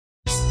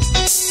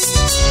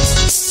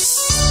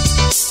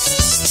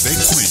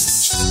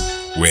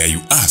where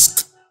you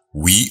ask,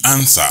 we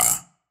answer.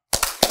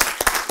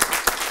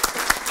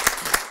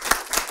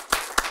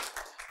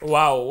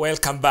 Wow,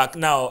 welcome back.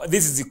 Now,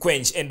 this is the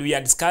Quench, and we are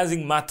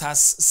discussing matters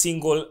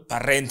single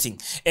parenting.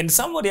 And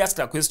somebody asked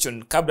a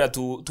question kabla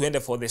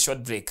tuende for the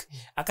short break.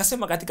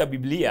 Akasema katika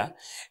Biblia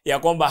ya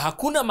kwamba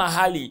hakuna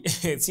mahali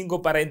single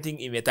parenting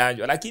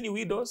imetajwa, lakini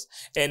widows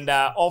and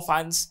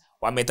orphans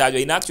wametajwa.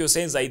 In actual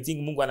sense, I think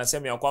Mungu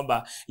anasema ya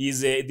kwamba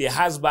is the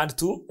husband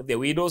to the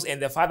widows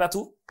and the father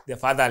to the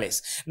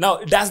fatherless.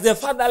 Now, does the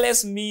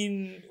fatherless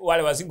mean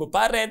wale wa single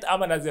parent,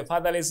 ama does the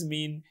fatherless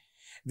mean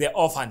the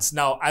orphans?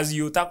 Now, as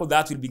you tackle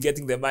that, we'll be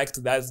getting the mic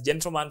to that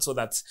gentleman so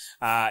that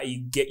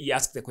he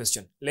asks the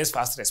question. Let's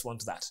first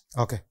respond to that.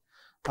 Okay.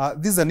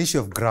 This is an issue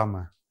of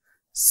grammar.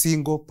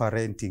 Single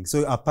parenting.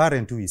 So a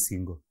parent who is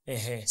single.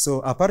 So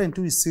a parent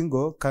who is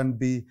single can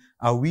be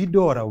a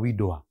widow or a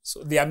widower.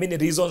 So there are many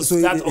reasons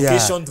that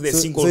occasion to the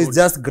single. So it's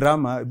just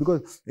grammar,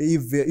 because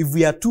if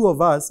we are two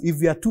of us, if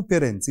we are two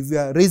parents, if we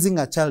are raising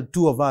a child,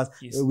 two of us,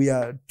 yes, we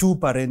are two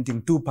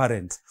parenting, two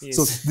parents. Yes.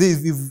 So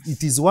if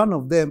it is one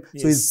of them,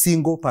 yes, so it's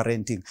single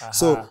parenting.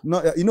 So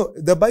no, you know,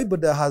 the Bible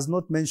has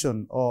not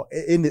mentioned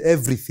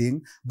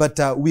everything, but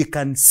we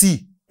can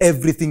see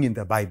everything in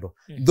the Bible.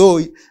 Though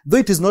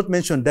it is not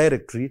mentioned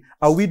directly,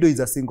 a widow is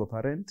a single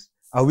parent.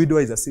 A widow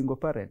is a single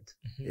parent.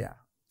 Yeah.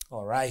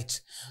 All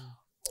right.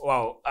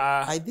 Wow.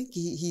 I think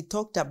he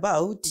talked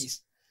about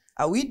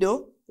a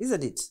widow,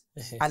 isn't it?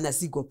 And a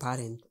single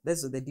parent.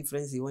 That's the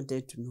difference he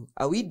wanted to know.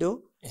 A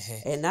widow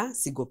and a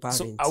single parent.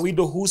 So a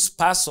widow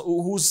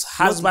whose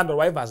husband or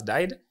wife has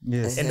died,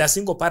 yes, and a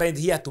single parent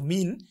here to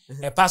mean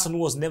a person who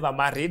was never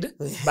married,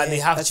 but they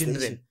have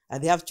children.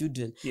 And they have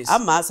children. Yes.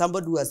 Ama,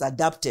 somebody who has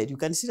adopted. You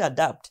can still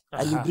adapt.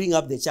 And you bring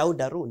up the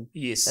child alone.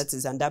 Yes. That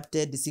is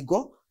adopted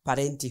single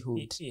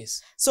parenthood.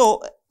 Yes.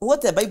 So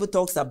what the Bible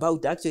talks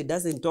about actually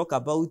doesn't talk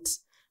about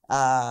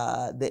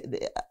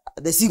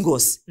the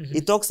singles.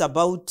 It talks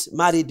about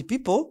married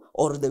people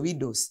or the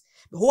widows.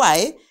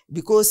 Why?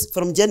 Because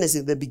from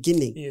Genesis, the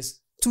beginning,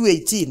 yes,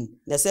 2:18,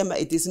 nasema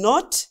it is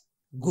not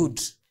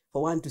good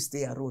for one to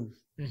stay alone.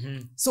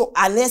 So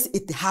unless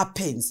it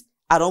happens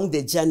along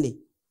the journey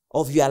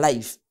of your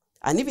life,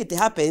 and if it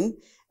happened,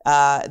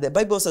 the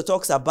Bible also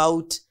talks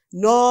about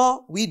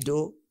no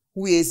widow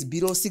who is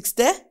below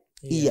 60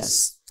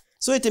 years.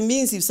 So it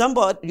means if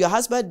your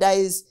husband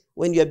dies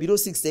when you are below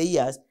 60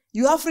 years,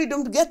 you have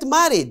freedom to get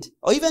married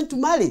or even to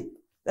marry.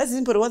 That's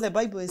simply what the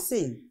Bible is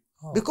saying.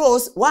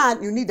 Because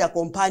one, you need a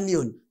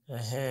companion.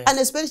 And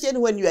especially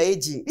when you are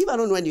aging,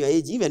 even when you are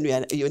aging, even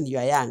when you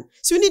are young.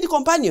 So you need a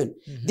companion.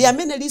 There are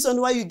many reasons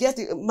why you get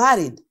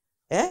married.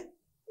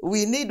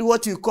 We need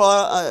what we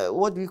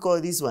call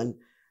this one.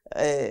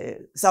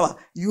 So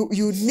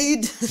you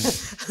need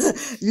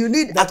you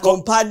need a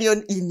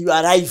companion in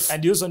your life,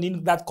 and you also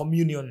need that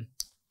communion,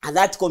 and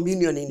that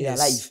communion in your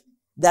life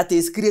that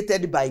is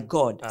created by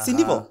God,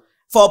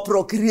 for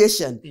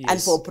procreation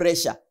and for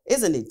pressure,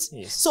 isn't it?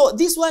 Yes. So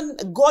this one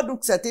God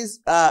looks at it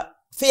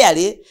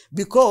fairly,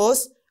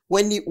 because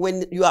when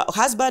your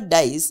husband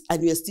dies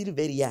and you are still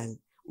very young,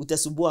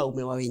 utasubua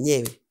umewa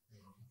wenyewe.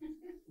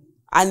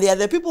 And they are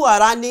the people who are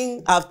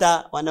running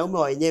after wanaume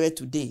wa wenyewe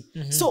today.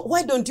 So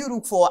why don't you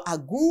look for a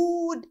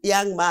good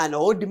young man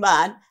or old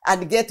man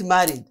and get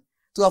married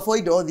to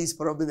avoid all these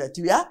problems that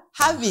you are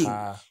having?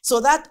 So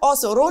that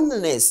also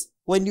loneliness,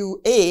 when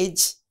you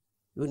age,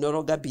 will no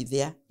longer be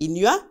there in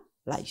your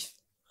life.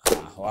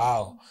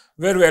 Wow,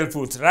 very well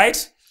put.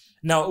 Right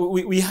now,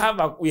 we have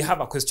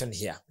a question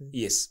here.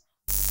 Yes.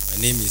 My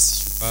name is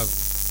Shupavu.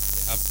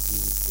 I have two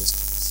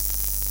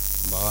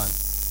questions. Number one.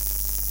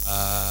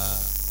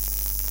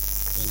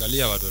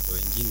 Angalia watoto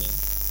wengine,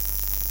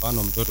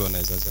 mfano mtoto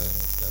anaweza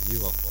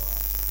zaliwa kwa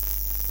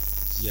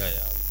njia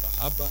ya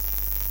ukahaba,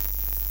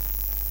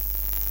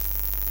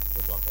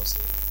 mtoto akose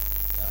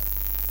dada.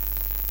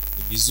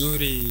 Ni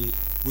vizuri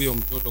huyo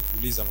mtoto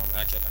kuuliza mama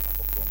yake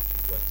atakapokuwa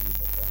mkubwa juu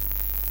ndani.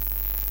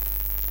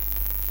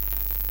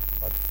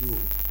 But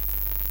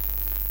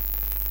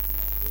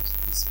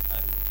this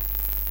scenario,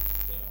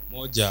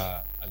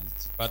 mmoja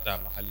alijipata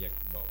mahali ya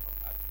kiba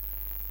wakati.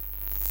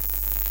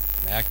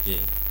 Mama yake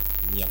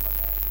nia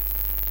madawa.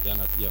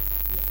 Jana pia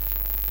kutumia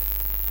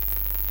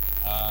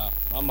madawa.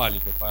 Mama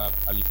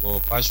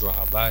alipopashwa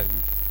habari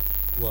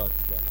kuwa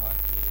kijana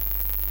wake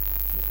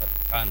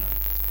amepatikana,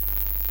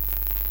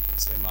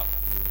 alisema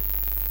afanywe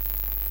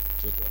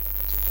chochote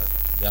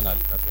atakachotaka. Kijana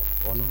alikatwa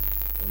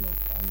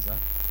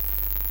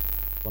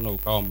mkono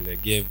ukawa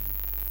mlegevu.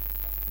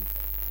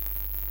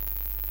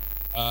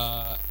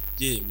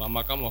 Je,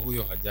 mama kama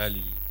huyo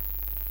hajali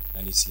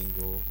na ni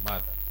single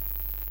mother,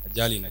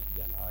 hajali na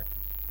kijana wake?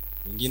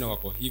 Wengine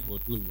wako hivyo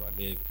tu, ni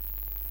walevi.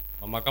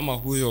 Mama kama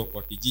huyo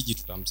kwa kijiji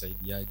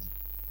tutamsaidiaje?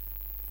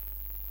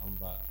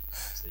 Naomba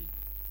msaidie.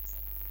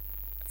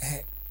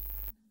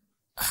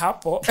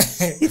 Hapo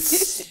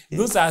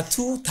those are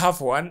two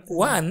tough one.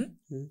 One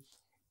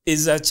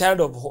is a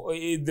child of,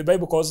 the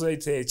Bible calls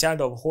it a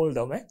child of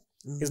hold-on.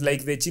 It's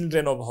like the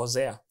children of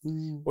Hosea,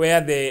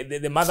 where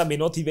the mother may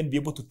not even be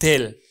able to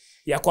tell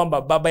ya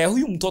kwamba baba ya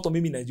huyu mtoto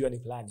mimi najua ni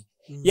fulani.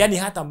 Yani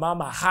hata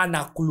mama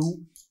hana clue.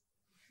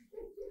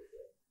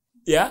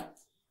 Yeah?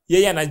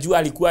 Yeye anajua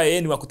alikuwa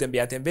yeye ni wa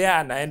kutembea tembea,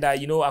 anaenda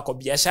ako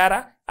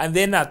biashara, and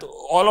then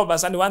all of a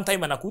sudden one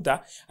time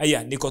anakuta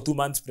aya niko 2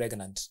 months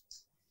pregnant.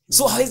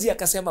 So hawezi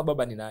akasema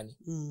baba ni nani.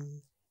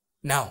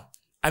 Now,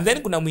 and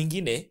then kuna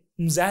mwingine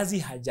mzazi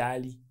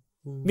hajali.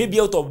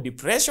 Maybe out of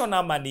depression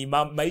ama ni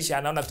maisha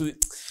anaona tu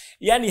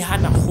yani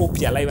hana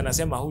hope ya life,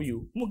 anasema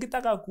huyu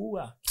mkitaka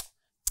kuua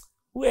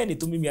wewe ni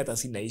tu, mimi hata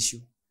sina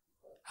issue.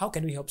 How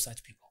can we help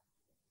such people?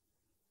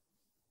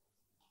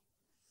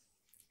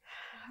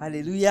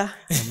 Hallelujah.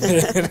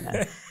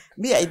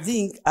 Me, I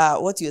think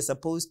what you're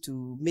supposed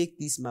to make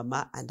this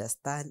mama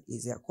understand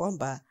is ya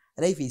kwamba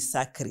life is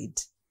sacred.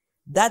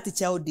 That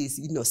child is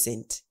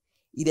innocent,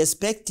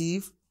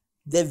 irrespective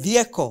the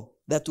vehicle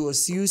that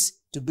was used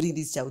to bring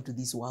this child to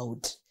this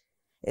world.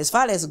 As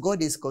far as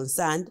God is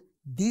concerned,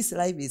 this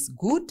life is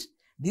good.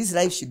 This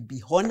life should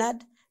be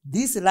honored.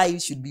 This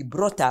life should be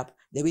brought up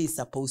the way it's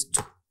supposed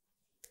to.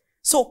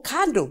 So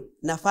kando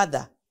na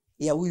father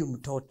ya huyu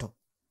mtoto,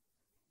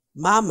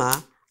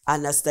 mama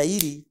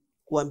anastahili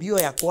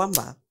kuambiwa ya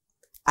kwamba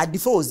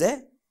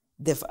divorce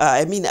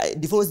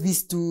divorce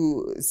these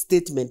two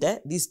statement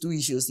these two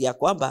issues ya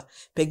kwamba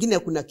pengine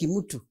kuna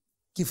kimutu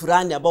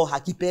kifurani ambao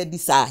hakipendi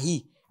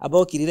sahi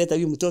ambao kilileta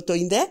huyu mtoto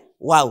in the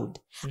world.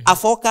 A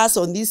focus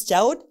on this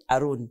child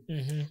alone.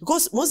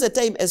 Because most of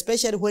the time,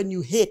 especially when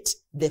you hate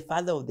the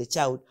father of the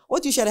child,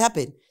 what usually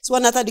happen? So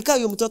wanatadika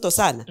huyu mtoto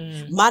sana.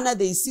 Maana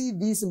they see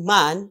this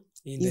man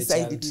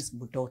inside this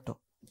mtoto.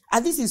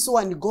 And this is so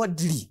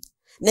ungodly.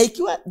 Na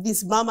ikiwa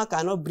this mama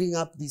cannot bring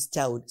up this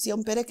child, si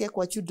ampeleke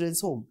kwa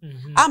children's home.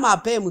 Ama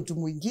ape mtu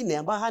mwingine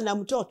ambaye hana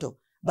mtoto,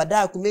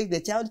 badala ku make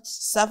the child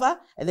suffer,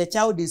 and the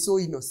child is so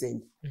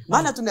innocent.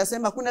 Maana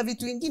tunasema kuna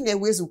vitu vingine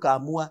huwezi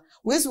ukaamua.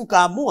 Huwezi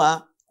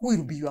ukaamua who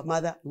will be your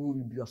mother, who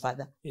will be your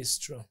father. It's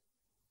true.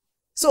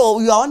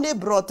 So you are only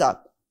brought up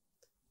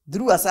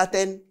through a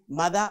certain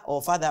mother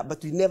or father,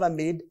 but we never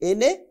made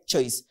any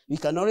choice. We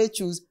can only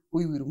choose who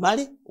we will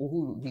marry or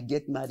who we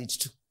get married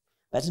to,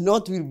 but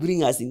not will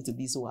bring us into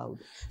this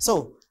world.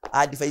 So,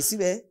 advice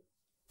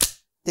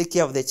take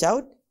care of the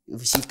child.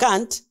 If she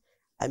can't,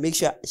 I make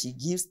sure she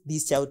gives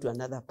this child to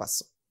another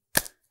person.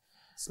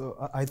 So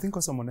I think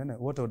also Munene,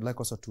 what I would like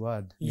also to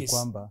add ni Yes.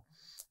 kwamba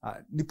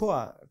ni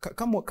poa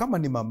kama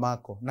ni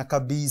mamako na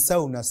kabisa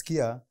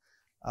unasikia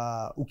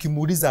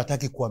ukimuuliza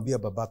hataki kuambia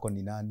babako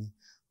ni nani,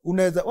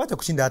 unaweza wacha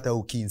kushinda hata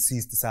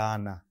ukiinsist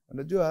sana.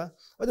 Unajua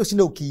wacha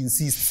kushinda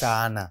ukiinsist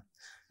sana.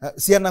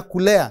 Si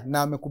anakulea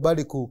na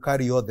amekubali ku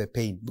carry all the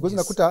pain, because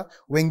unakuta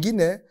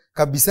wengine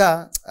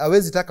kabisa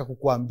hawezi taka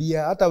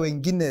kukuambia, hata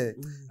wengine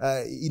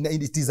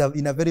it is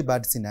in a very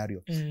bad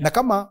scenario. Na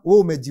kama wewe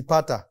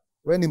umejipata,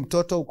 wewe ni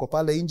mtoto uko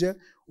pale nje,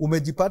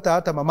 umejipata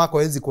hata mamako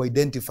hawezi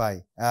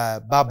kuidentify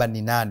baba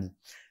ni nani,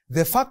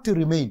 the fact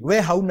remain,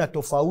 wewe hauna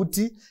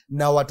tofauti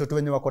na watoto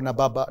wenye wako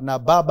na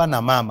baba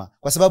na mama,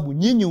 kwa sababu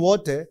nyinyi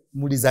wote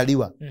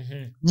mlizaliwa.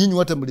 Nyinyi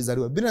wote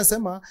mlizaliwa. Biblia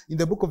inasema in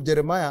the book of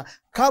Jeremiah,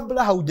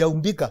 kabla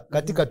haujaumbika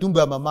katika tumbo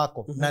ya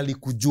mamako na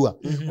alikujua.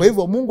 Kwa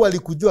hivyo Mungu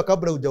alikujua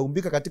kabla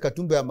hujaumbika katika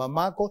tumbo ya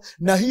mamako,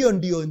 na hiyo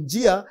ndio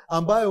njia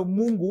ambayo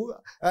Mungu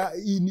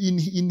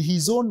in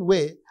his own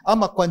way,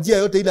 ama kwa njia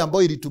yote ile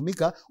ambayo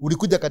ilitumika,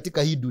 ulikuja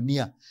katika hii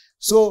dunia.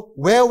 So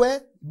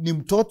wewe ni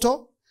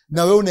mtoto,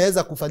 na wewe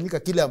unaweza kufanyika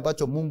kile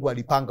ambacho Mungu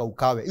alipanga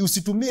ukawe.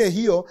 Usitumie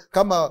hiyo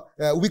kama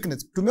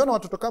weakness. Tumeona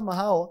watoto kama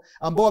hao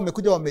ambao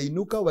wamekuja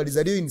wameinuka,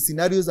 walizaliwa in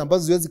scenarios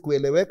ambazo ziwezi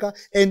kueleweka,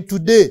 and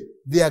today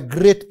they are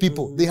great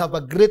people. They have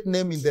a great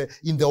name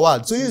in the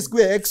world. So hiyo is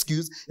a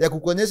excuse ya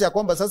kukuonyesha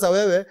kwamba sasa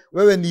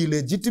wewe ni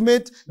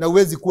illegitimate na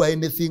huwezi kuwa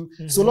anything.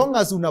 So long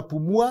as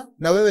unapumua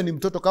na wewe ni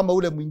mtoto kama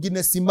ule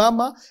mwingine,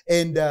 simama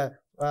and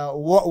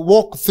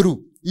walk through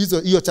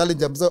hiyo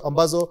challenge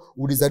ambazo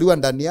ulizaliwa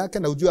ndani yake,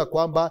 na ujua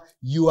kwamba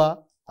you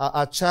are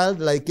a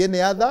child like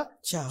any other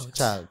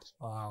child.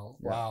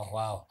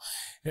 Wow.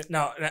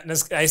 Now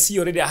I see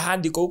already a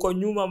hand iko huko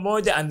nyuma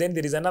moja, and then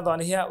there is another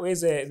one here.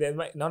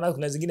 Naona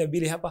kuna zingine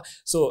mbili hapa.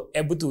 So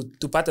able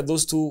to part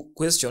those two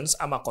questions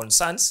ama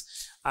concerns,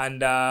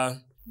 and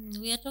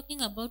we are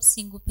talking about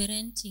single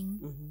parenting.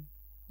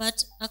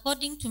 But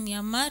according to me,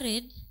 I'm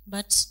married,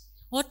 but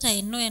what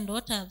I know and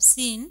what I've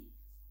seen,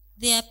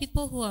 there are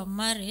people who are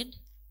married,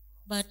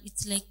 but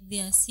it's like they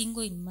are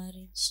single in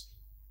marriage.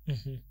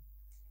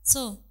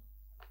 So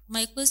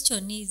my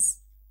question is,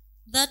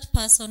 that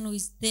person who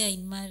is there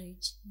in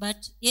marriage, but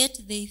yet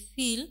they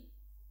feel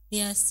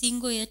they are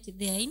single, yet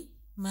they are in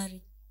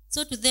marriage.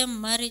 So to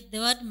them, marriage, the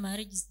word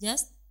marriage is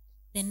just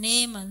the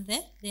name and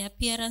the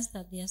appearance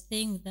that they are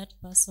staying with that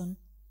person.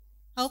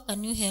 How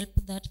can you help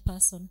that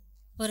person?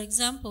 For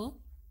example,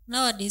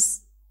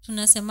 nowadays,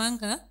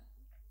 tunasemanga,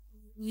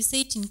 we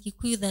say it in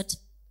Kikuyu that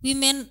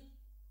women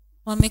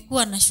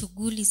wamekuwa na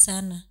shughuli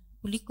sana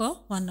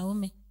kuliko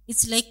wanaume.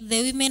 It's like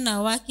the women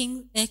are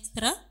working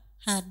extra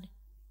hard,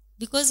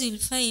 because you'll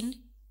find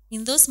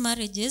in those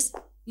marriages,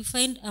 you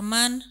find a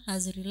man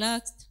has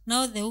relaxed.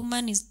 Now the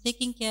woman is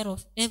taking care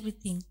of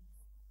everything.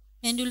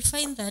 And you'll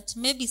find that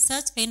maybe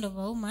such kind of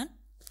a woman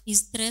is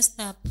stressed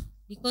up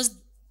because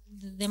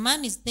the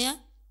man is there,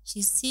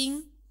 she's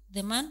seeing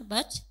the man,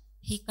 but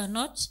he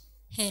cannot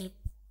help.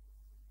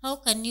 How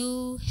can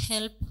you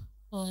help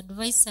or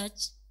advise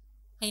such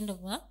kind of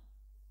a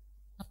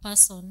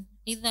person,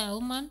 either a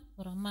woman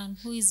or a man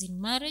who is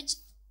in marriage,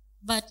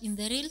 but in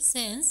the real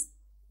sense,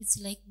 it's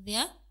like they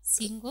are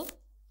single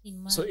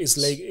in marriage. So it's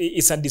like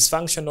it's a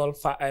dysfunctional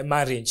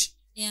marriage.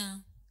 Yeah.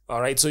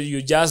 All right. So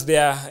you're just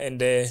there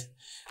and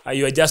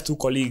you are just two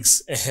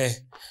colleagues.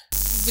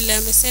 Vile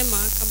amesema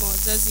kama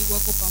wazazi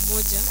wako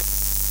pamoja,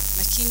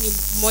 lakini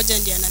mmoja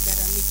ndiye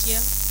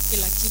anagharamikia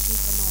kila kitu,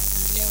 kama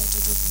wanalea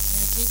watoto peke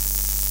yake.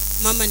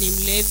 Mama ni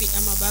mlevi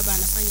ama baba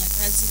anafanya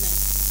kazi na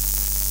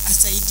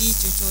asaidii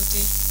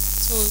chochote.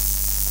 So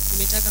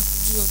nimetaka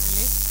kujua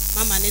vile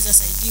mama anaweza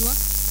saidiwa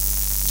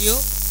ndio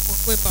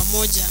wakuwe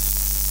pamoja,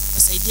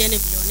 wasaidiane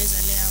vile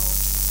wanaweza lea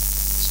watoto.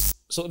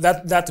 So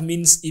that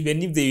means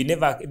even if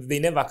they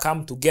never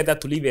come together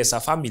to live as a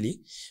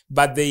family,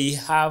 but they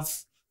have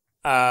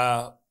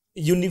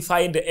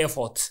unified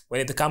effort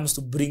when it comes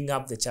to bring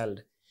up the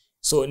child.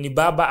 So ni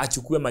baba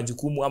achukue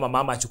majukumu ama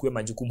mama achukue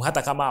majukumu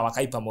hata kama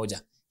hawakai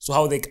pamoja. So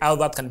how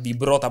that can be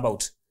brought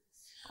about.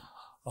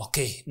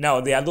 Okay,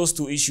 now there are those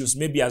two issues.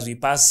 Maybe as we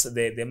pass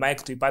the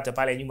mic to ipate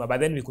pale nyuma, but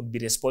then we could be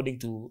responding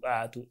to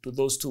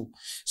those two.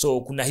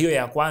 So kuna hiyo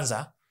ya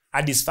kwanza,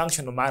 a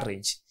dysfunctional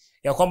marriage.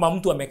 Ya kwamba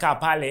mtu amekaa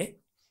pale,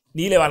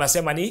 ni ile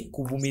wanasema ni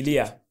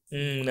kuvumilia.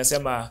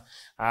 Unasema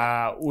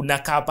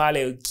unakaa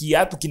pale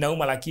kiatu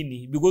kinauma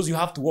lakini because you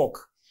have to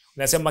walk.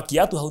 Unasema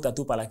kiatu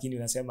hautatupa lakini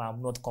unasema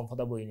I'm not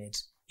comfortable in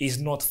it. It's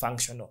not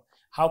functional.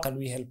 How can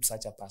we help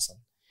such a person?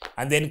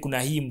 And then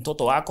kuna hii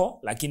mtoto wako,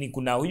 lakini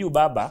kuna huyu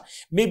baba,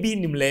 maybe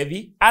ni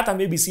mlevi, hata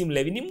maybe si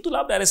mlevi, ni mtu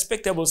labda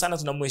respectable sana,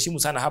 tunamheshimu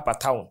sana hapa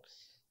town.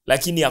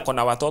 Lakini ako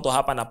na watoto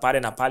hapa na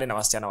pale na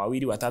wasichana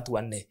 2, 3,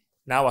 4.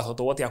 Na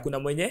watoto wote hakuna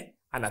mwenye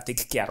ana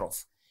take care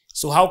of.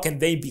 So how can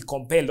they be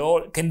compelled,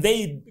 or can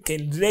they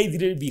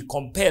really be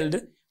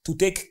compelled to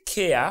take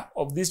care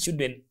of these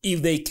children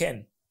if they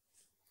can?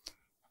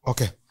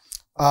 Okay.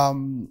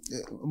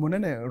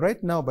 Munene,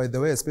 right now, by the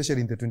way,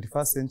 especially in the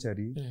 21st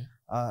century,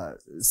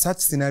 such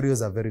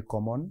scenarios are very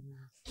common.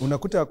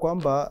 Unakuta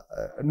kwamba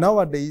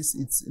nowadays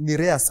ni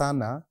rare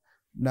sana,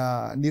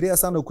 na ni rare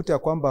sana ukuta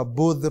kwamba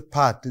both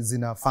part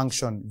zina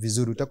function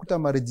vizuri. Utakuta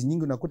marriage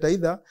nyingi unakuta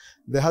either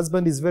the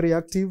husband is very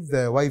active,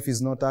 the wife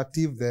is not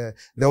active,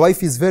 the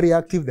wife is very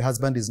active, the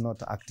husband is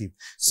not active.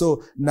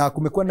 So na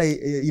kumekuwa na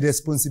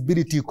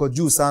irresponsibility iko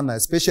juu sana,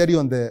 especially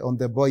on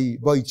the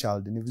boy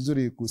child. Ni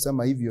vizuri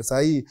kusema hivyo.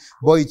 Sasa hii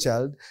boy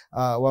child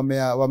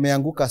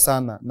wameanguka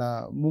sana,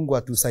 na Mungu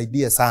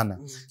atusaidie sana.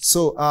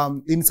 So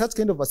in such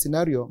kind of a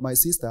scenario, my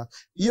sister,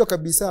 hiyo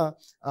kabisa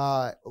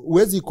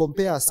huwezi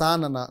compare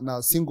sana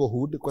na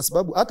singlehood, kwa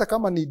sababu hata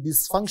kama ni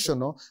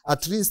dysfunctional,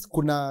 at least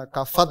kuna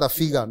ka father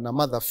figure na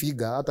mother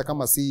figure, hata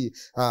kama si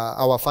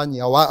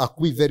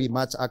akui very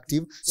much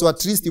active, so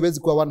at least iwezi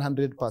kuwa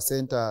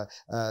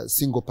 100%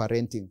 single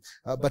parenting.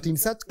 But in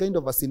such kind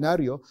of a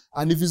scenario,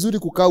 ni vizuri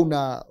kukaa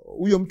na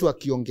huyo mtu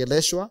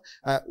akiongeleshwa,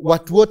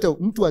 watu wote,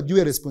 mtu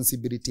ajue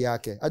responsibility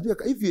yake, ajue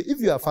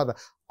if you are father.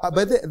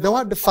 By the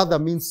word father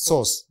means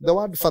source. The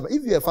word father,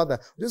 if you are a father,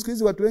 just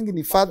because watu wengi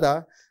ni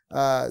father,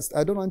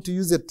 I don't want to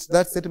use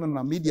that statement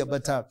on media,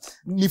 but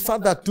ni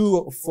father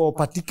too for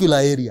particular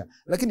area.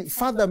 Lakini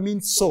father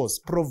means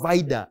source,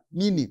 provider,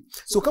 meaning.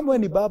 So kama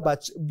wewe ni baba,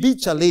 be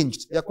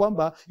challenged ya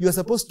kwamba you are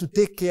supposed to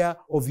take care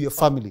of your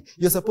family.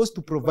 You are supposed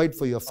to provide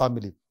for your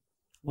family.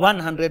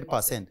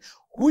 100%.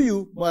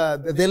 Huyu,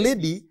 the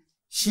lady,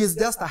 she is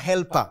just a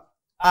helper,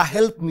 a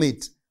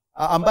helpmate,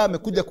 ambaye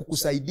amekuja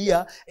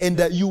kukusaidia, and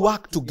you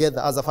work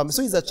together as a family.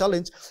 So it's a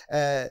challenge.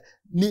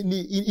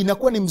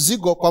 Inakuwa ni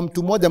mzigo kwa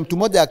mtu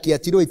mmoja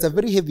akiachiliwa, it's a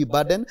very heavy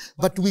burden,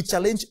 but we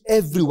challenge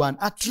everyone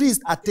at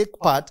least take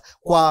part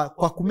kwa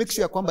kumake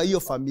sure kwamba hiyo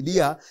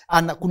familia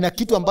kuna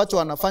kitu ambacho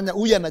wanafanya,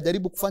 huyu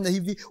anajaribu kufanya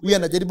hivi, huyu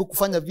anajaribu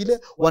kufanya vile,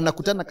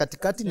 wanakutana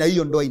katikati na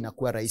hiyo ndoa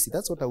inakuwa rahisi.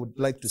 That's what I would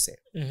like to say.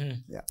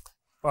 Yeah.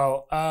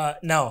 Well,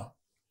 now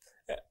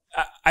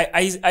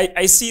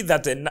I see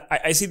that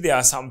I see there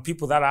are some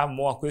people that have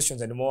more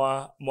questions and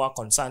more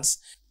concerns.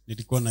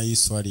 Nilikuwa na hii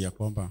swali ya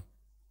kwamba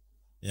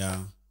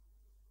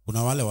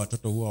kuna wale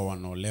watoto huwa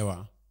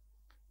wanaolewa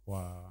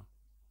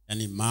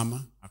yani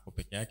mama ako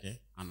peke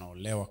yake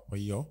anaolewa kwa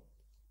hiyo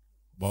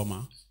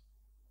boma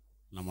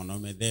na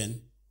mwanaume,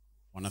 then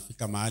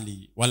wanafika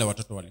mahali wale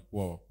watoto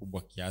walikuwa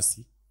wakubwa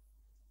kiasi,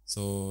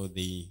 so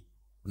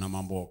kuna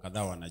mambo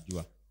kadhaa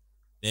wanajua,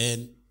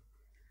 then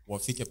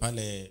wafike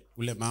pale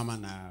ule mama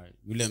na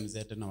yule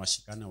mzee tena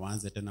washikane,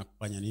 waanze tena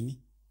kufanya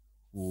nini,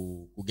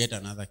 get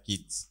another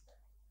kids.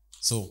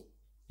 So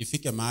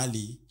ifike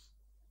mahali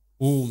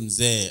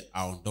mzee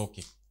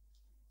aondoke,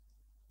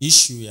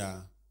 issue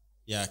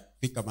ya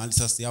fika mahali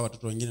sasa ya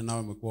watoto wengine nao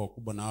wamekuwa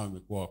wakubwa na wao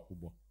wamekuwa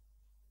wakubwa,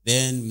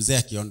 then mzee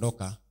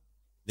akiondoka,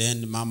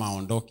 then mama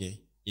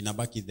aondoke,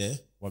 inabaki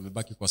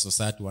wamebaki kwa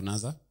society,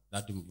 wanaanza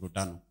that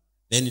mvurutano,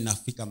 then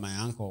inafika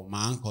my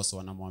uncles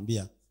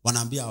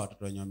wanaambia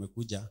watoto wenye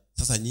wamekuja,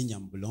 sasa nyinyi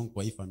ambelong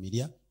kwa hii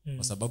familia,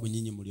 kwa sababu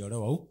nyinyi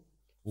mliolewa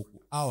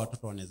huku. Hao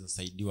watoto wanaweza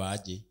saidiwa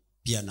aje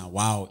pia na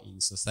wao in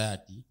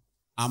society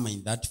ama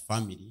in that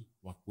family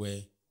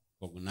wakuwe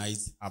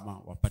organized ama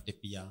wapate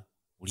pia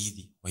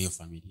urithi kwa hiyo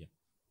familia.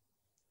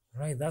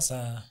 Right, that's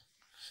a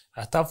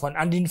tough one.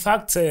 And in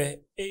fact,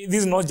 this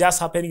is not just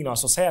happening in our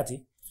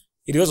society.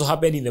 It also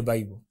happened in the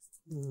Bible.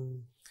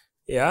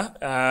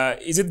 Yeah,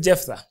 is it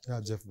Jephthah?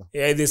 Yeah, Jephthah.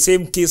 Yeah, the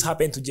same case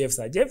happened to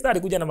Jephthah. Jephthah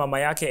alikuja na mama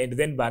yake and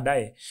then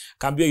baadaye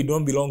kaambia you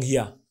don't belong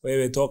here.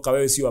 Wewe toka,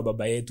 wewe si wa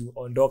baba yetu,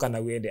 ondoka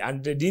na uende.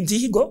 And didn't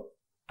he go?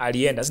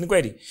 Alienda. Si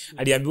kweli?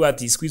 Aliambiwa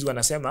ati squeeze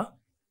wanasema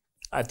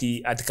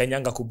ati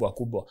kanyanga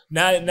kubwa.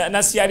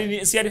 Na si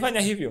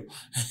alifanya hivyo.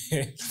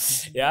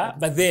 Yeah,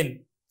 but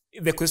then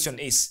the question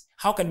is,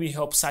 how can we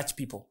help such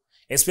people?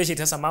 Especially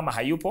sasa mama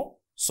hayupo.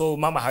 So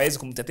mama hawezi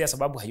kumtetea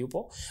sababu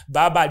hayupo.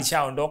 Baba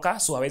alishaondoka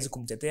so hawezi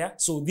kumtetea.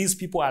 So these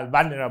people are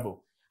vulnerable.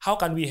 How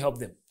can we help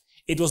them?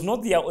 It's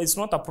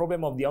not a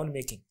problem of their own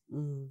making.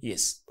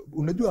 Yes.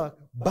 Unajua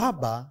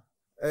baba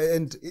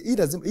and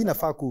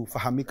inafaa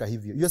kufahamika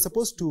hivyo. You are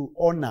supposed to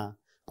honor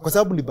kwa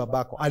sababu ni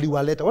babako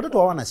aliwaleta. Watoto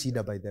hawana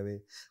shida by the way.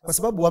 Kwa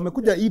sababu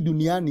wamekuja hii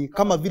duniani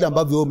kama vile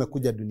ambavyo wewe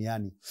umekuja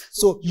duniani.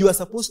 So you are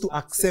supposed to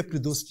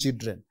accept those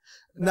children.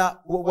 Na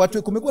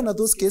watu kumekuwa na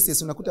those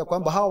cases unakuta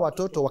kwamba hawa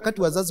watoto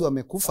wakati wazazi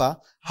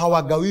wamekufa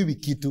hawagawiwi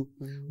kitu.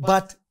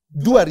 But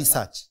do a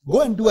research.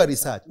 Go and do a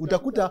research.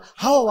 Utakuta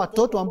hawa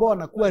watoto ambao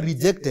wanakuwa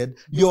rejected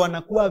ndio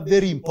wanakuwa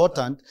very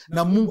important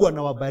na Mungu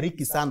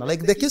anawabariki sana.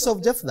 Like the case of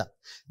Jephthah.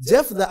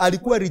 Jephthah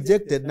alikuwa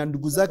rejected na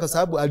ndugu zake kwa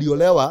sababu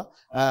aliolewa,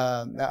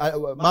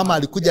 mama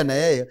alikuja na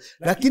yeye,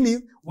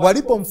 lakini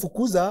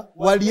walipomfukuza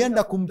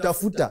walienda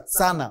kumtafuta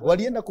sana.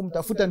 Walienda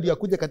kumtafuta ndio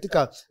akuje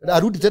katika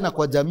arudi tena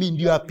kwa jamii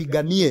ndio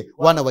apiganie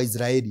wana wa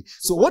Israeli.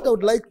 So what I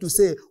would like to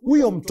say,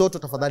 huyo mtoto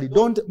tafadhali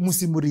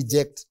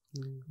msimreject.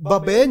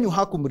 Baba yenu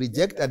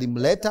hakumreject,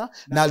 alimleta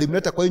na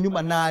alimleta kwa hiyo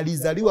nyumba na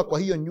alizaliwa kwa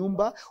hiyo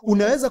nyumba.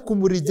 Unaweza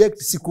kumreject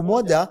siku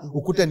moja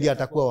ukute ndiye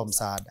atakuwa wa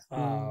msaada.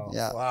 Wow.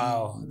 Yeah.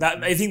 Wow.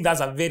 I think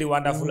that's a very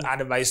wonderful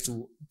advice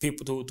to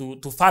people,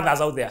 to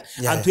fathers out there,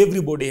 and to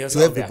everybody else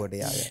out there.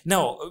 Yeah.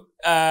 Now,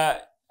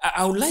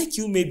 I would like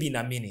you maybe in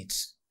a minute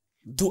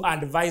to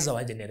advise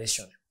our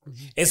generation.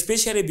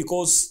 Especially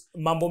because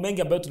mambo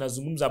mengi ambayo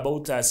tunazungumza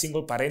about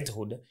single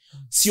parenthood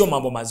sio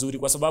mambo mazuri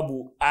kwa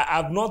sababu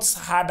I've not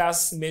heard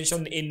us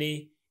mention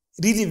any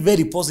really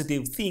very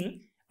positive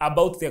thing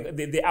about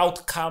the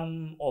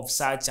outcome of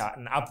such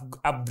an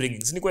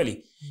upbringing. Ni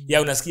kweli?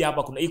 Ya unasikia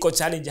hapa kuna iko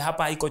challenge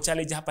hapa, iko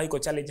challenge hapa, iko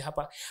challenge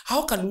hapa.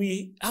 How can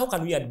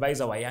we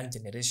advise our young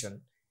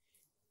generation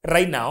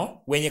right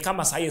now wenye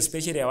kama sahi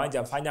especially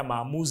hawajafanya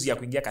maamuzi ya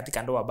kuingia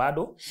katika ndoa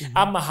bado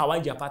ama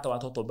hawajapata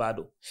watoto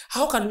bado?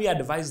 How can we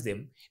advise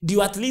them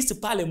ndio at least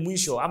pale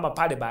mwisho ama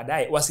pale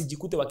baadaye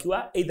wasijikute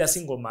wakiwa either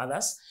single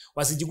mothers,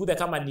 wasijikute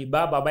kama ni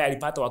baba ambaye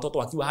alipata watoto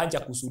wakiwa haja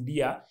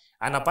kusudia,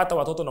 anapata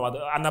watoto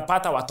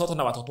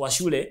na watoto wa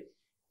shule,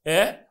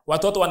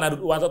 watoto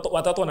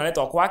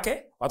wanaletwa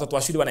kwake, watoto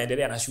wa shule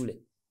wanaendelea na shule.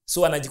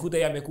 So anajikuta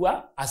yeye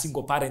amekuwa a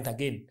single parent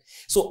again.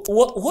 So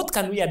what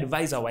can we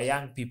advise our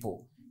young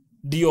people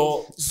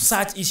ndio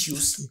such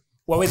issues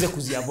waweze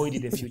kuziavoid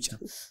in the future?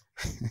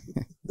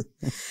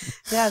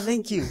 Yeah,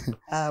 thank you.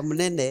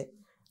 Munene,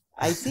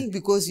 I think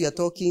because you are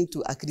talking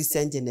to a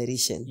Christian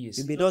generation, yes,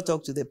 we may not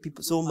talk to the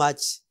people so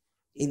much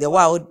in the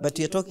world, but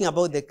we are talking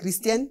about the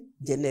Christian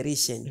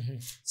generation.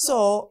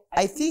 So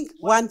I think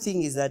one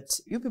thing is that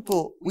you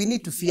people, we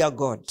need to fear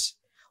God.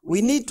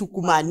 We need to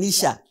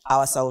kumanisha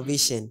our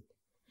salvation.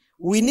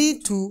 We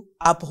need to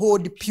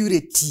uphold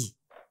purity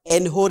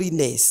and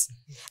holiness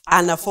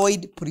and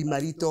avoid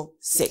premarital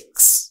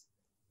sex.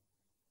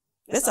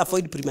 Let's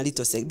avoid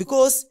premarital sex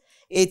because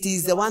it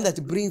is the one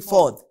that brings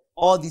forth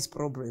all these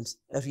problems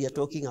that we are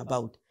talking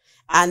about.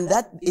 And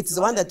that it's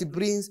the one that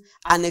brings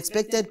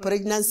unexpected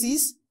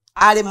pregnancies,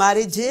 early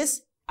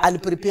marriages,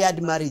 and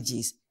prepared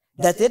marriages.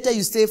 That later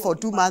you stay for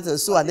 2 months or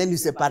so and then you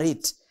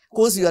separate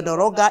because you are no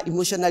longer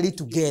emotionally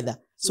together.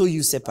 So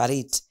you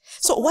separate.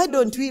 So why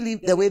don't we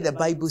live the way the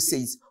Bible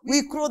says?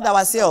 We clothe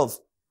ourselves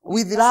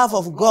with the love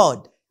of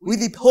God, with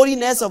the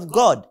holiness of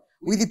God,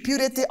 with the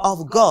purity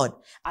of God,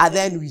 and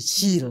then we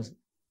chill.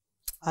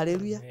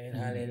 Hallelujah. Amen,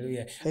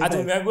 hallelujah.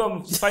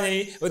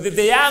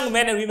 The young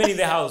men and women in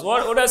the house,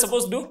 what are they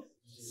supposed to do?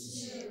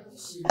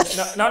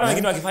 No,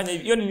 wengine wakifanya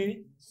hiyo ni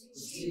nini?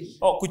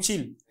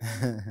 Kuchill.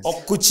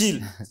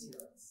 Kuchill.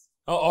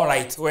 All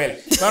right. Well,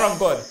 man of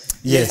God.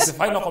 Yes. The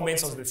final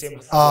comments on the same.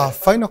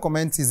 Final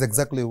comments is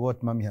exactly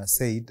what Mami has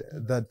said,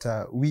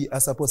 that we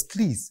are supposed,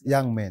 please,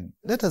 young men,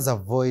 let us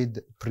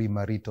avoid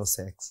premarital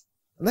sex.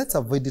 Let's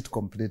avoid it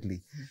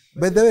completely.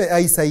 By the way,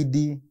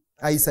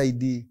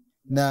 ISID,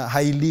 na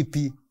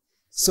hailipi.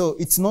 So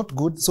it's not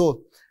good.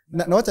 So,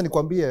 na wacha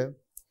nikwambie,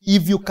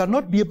 if you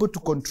cannot be able to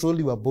control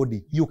your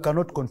body, you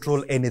cannot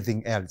control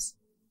anything else.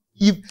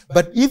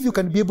 But if you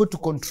can be able to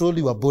control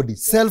your body,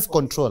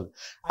 self-control,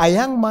 a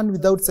young man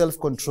without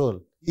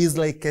self-control is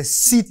like a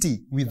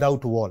city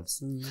without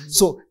walls.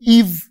 So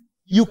if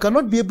You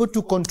cannot be able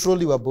to control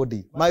your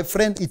body. My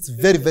friend, it's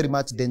very, very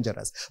much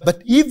dangerous.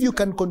 But if you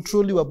can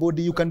control your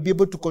body, you can be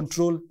able to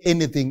control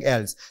anything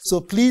else.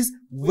 So please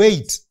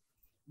wait.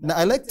 Now,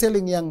 I like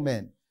telling young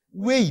men,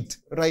 wait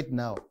right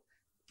now.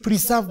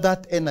 Preserve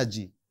that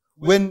energy.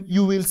 When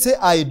you will say,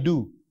 I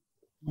do,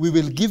 we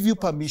will give you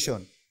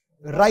permission.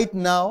 Right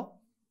now,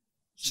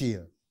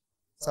 chill.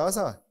 Sawa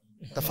sawa?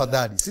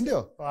 Tafadhali, si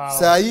ndio?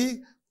 Saa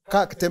hii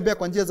tembea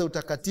kwa njia za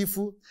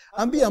utakatifu,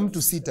 ambia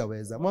mtu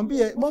sitaweza.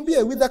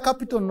 Mwambie with a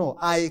capital no,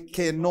 I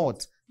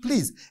cannot.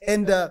 Please.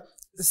 And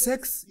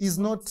sex is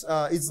not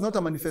it's not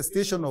a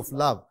manifestation of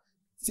love.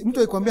 Mtu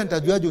akikwambia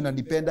nitajuaje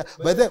unanipenda?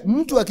 By the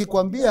mtu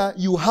akikwambia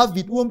you have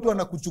it, huo mtu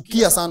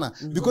anakuchukia sana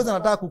because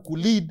anataka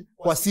kukulead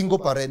kwa single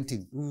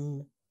parenting.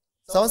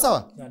 Sawa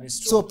sawa?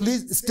 So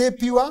please stay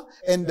pure.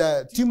 And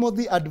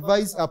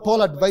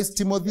Paul advised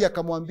Timothy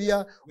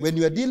akamwambia, when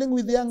you are dealing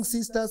with young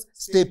sisters,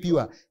 stay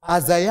pure.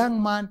 As a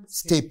young man,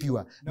 stay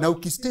pure. Now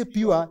ukistay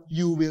pure,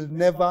 you will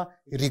never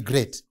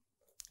regret.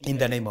 In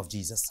the name of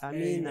Jesus.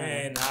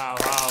 Amen. Wow.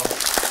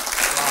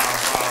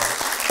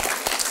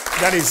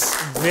 That is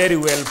very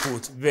well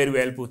put. Very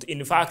well put.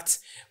 In fact,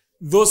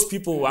 those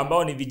people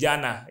ambao ni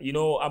vijana,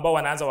 ambao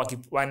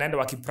wanaenda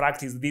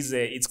wakipractice this,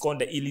 it's called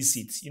the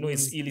illicit,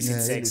 it's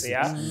illicit sex,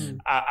 yeah.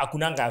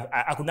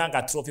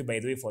 Akunanga trophy, by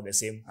the way, for the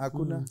same.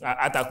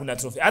 Hata hakuna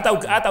trophy.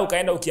 Hata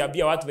ukaenda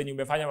ukiambia watu venye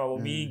umefanya mambo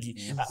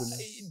mingi,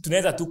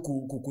 tunaweza tu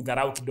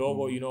kudharau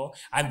kidogo,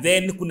 and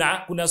then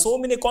kuna so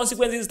many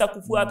consequences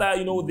zitakufuata,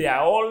 they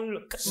are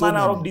all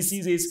manner of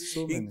diseases.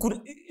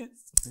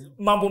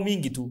 Mambo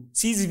mingi tu.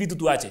 Si hizi vitu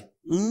tuache.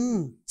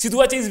 Si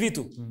tuache hizi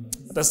vitu.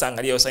 Hata sasa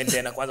angalia sign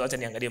tena, kwanza acha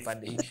niangalie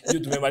pande hii. Ndio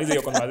tumemaliza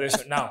hiyo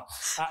conversation now.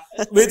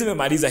 Wewe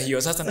tumemaliza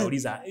hiyo, sasa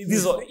nauliza.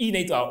 Hii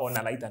inaitwa on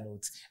a lighter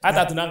note.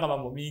 Hata tunanga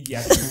mambo mingi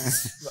hapa.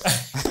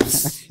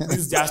 This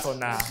is just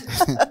on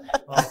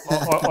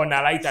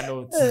a lighter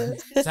note.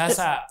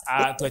 Sasa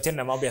tuachane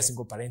na mambo ya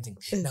single parenting.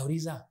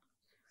 Nauliza,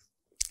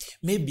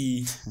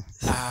 maybe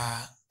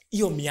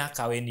hiyo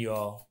miaka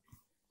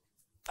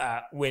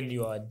when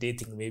you are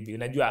dating, maybe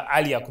unajua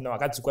ali kuna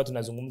wakati tulikuwa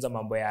tunazungumza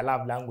mambo ya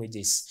love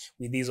languages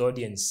with this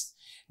audience,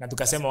 na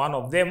tukasema one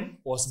of them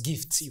was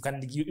gifts.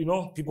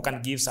 People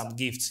can give some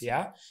gifts,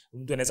 yeah.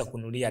 Mtu anaweza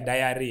kununulia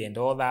diary and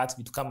all that,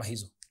 vitu kama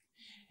hizo.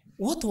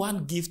 What one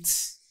gift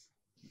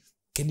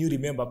can you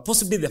remember,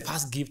 possibly the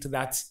first gift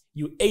that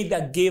you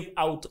either gave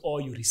out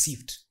or you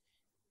received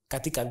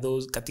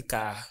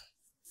katika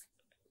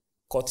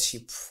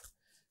courtship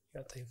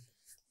your time?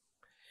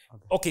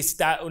 Okay,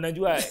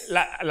 unajua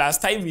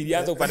last time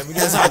ilianza upande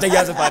mwingine, sasa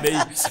hataanza pande hii.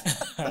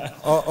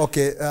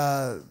 Okay,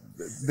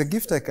 the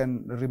gift I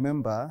can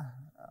remember,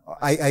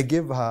 I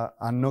gave her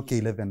a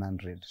Nokia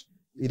 1100.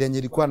 Ile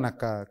ilikuwa na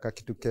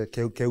kitu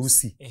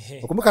keusi.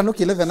 Ukumbuka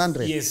Nokia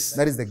 1100? Yes.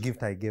 That is the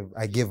gift I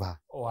gave her.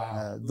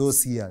 Wow.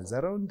 Those years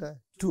around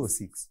 2 or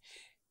 6.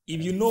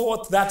 If you know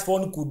what that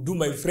phone could do,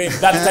 my friend,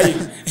 that time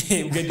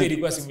ungejua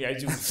ilikuwa simu ya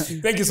juu.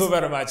 Thank you so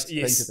very much.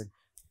 Yes. Thank you.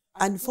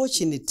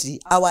 Unfortunately,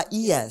 our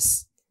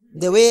ears,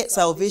 the way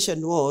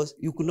salvation was,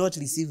 you could not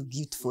receive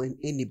gift from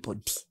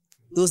anybody.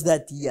 Those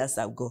that years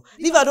ago.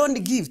 Leave alone the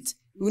gift.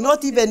 You will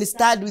not even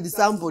start with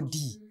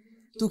somebody.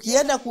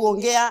 Tukienda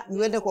kuongea,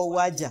 niwende kwa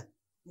uwaja.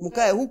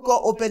 Mukae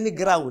huko open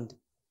ground.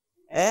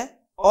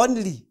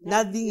 Only,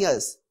 nothing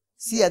else.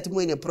 See at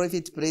mo in a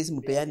private place,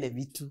 mupeane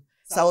vitu.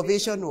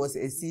 Salvation was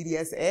as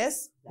serious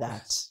as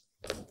that.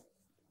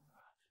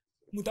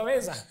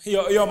 Mutaweza.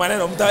 Yo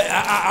maneno.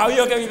 Are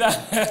you okay with that?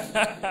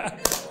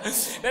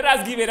 Let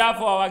us give it up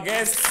for our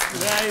guests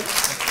tonight.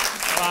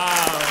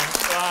 Wow.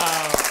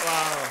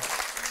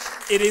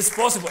 It is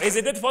possible. Is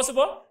it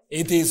possible?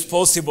 It is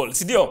possible.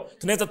 Sidio,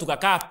 tunaweza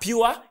tukakaa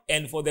pure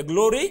and for the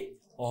glory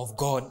of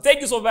God.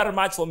 Thank you so very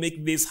much for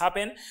making this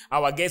happen.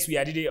 Our guests, we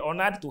are really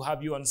honored to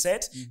have you on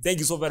set. Thank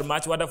you so very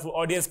much, wonderful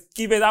audience.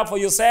 Give it up for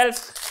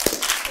yourself.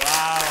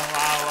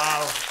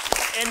 Wow.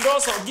 And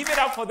also, give it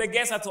up for the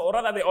guests or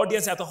rather the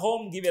audience at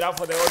home. Give it up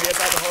for the audience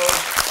at home.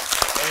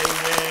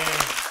 Amen.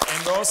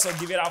 And also,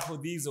 give it up for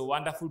these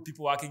wonderful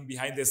people working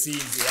behind the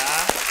scenes.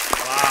 Yeah?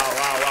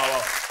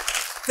 Wow.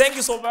 Thank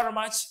you so very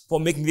much for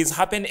making this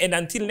happen. And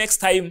until next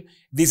time,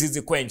 this is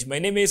the Quench. My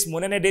name is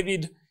MUNENE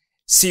David.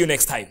 See you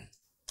next time.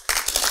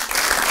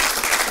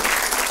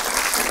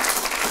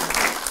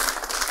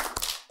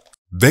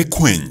 The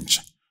Quench,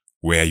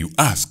 where you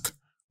ask,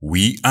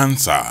 we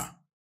answer.